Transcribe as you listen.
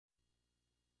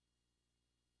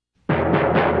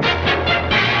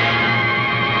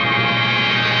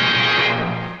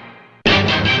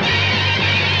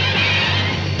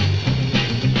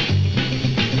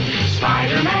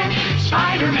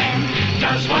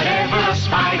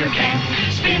spider can.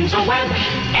 Spins a web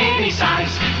any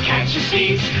size, catches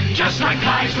thieves just like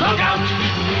flies. Look out,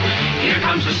 here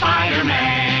comes the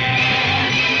Spider-Man.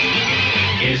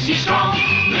 Is he strong?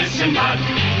 Listen, bud,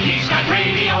 he's got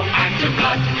radioactive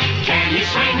blood. Can he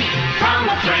swing from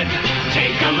a thread?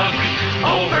 Take a look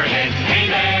overhead. Hey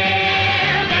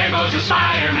there goes the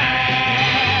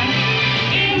Spider-Man.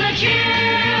 In the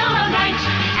chill of night,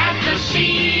 at the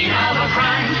scene of a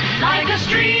crime, like a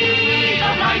streak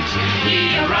of light,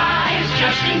 he arrives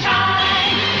just in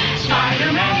time.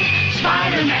 Spider-Man,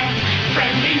 Spider-Man,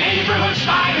 friendly neighborhood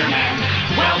Spider-Man.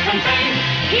 Wealth and fame,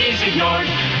 he's ignored.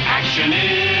 Action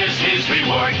is his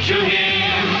reward. To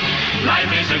him,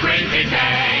 life is a great big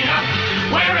bang.